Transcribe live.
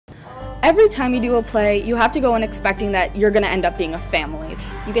Every time you do a play, you have to go in expecting that you're going to end up being a family.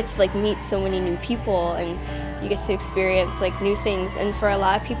 You get to like meet so many new people and you get to experience like new things, and for a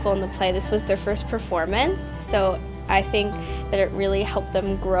lot of people in the play this was their first performance, so I think that it really helped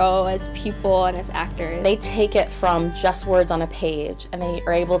them grow as people and as actors. They take it from just words on a page and they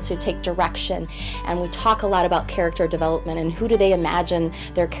are able to take direction, and we talk a lot about character development and who do they imagine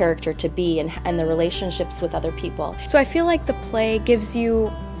their character to be and the relationships with other people. So I feel like the play gives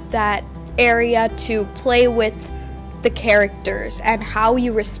you that area to play with the characters and how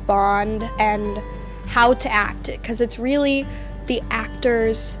you respond and how to act it, because it's really the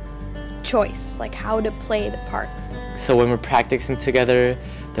actor's choice, like how to play the part. So when we're practicing together,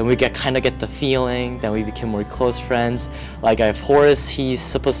 then we kind of get the feeling, then we become more close friends. Like I have Horace, he's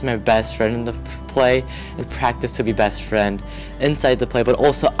supposed to be my best friend in the play, and practice to be best friend inside the play, but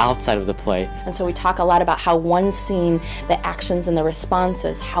also outside of the play. And so we talk a lot about how one scene, the actions and the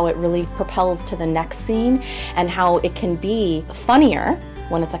responses, how it really propels to the next scene, and how it can be funnier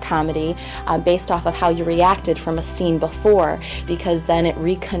when it's a comedy based off of how you reacted from a scene before, because then it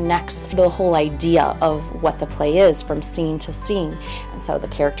reconnects the whole idea of what the play is from scene to scene. And so the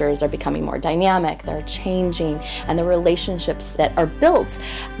characters are becoming more dynamic, they're changing, and the relationships that are built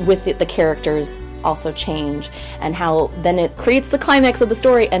with the characters also change, and how then it creates the climax of the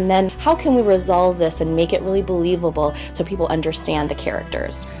story, and then how can we resolve this and make it really believable so people understand the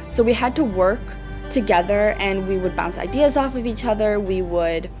characters. So we had to work together, and we would bounce ideas off of each other. We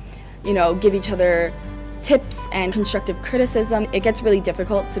would, give each other tips and constructive criticism. It gets really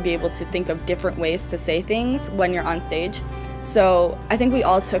difficult to be able to think of different ways to say things when you're on stage. So I think we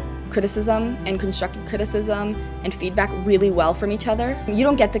all took criticism and constructive criticism and feedback really well from each other. You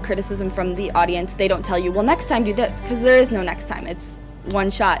don't get the criticism from the audience. They don't tell you, well, next time do this, because there is no next time. It's one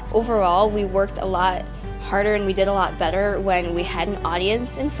shot. Overall, we worked a lot harder and we did a lot better when we had an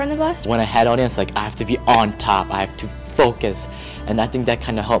audience in front of us. When I had audience, like I have to be on top, I have to focus, and I think that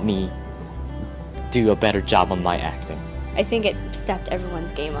kind of helped me do a better job on my acting. I think it stepped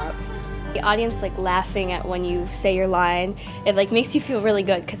everyone's game up. The audience like laughing at when you say your line, it like makes you feel really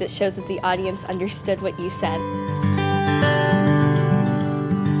good because it shows that the audience understood what you said.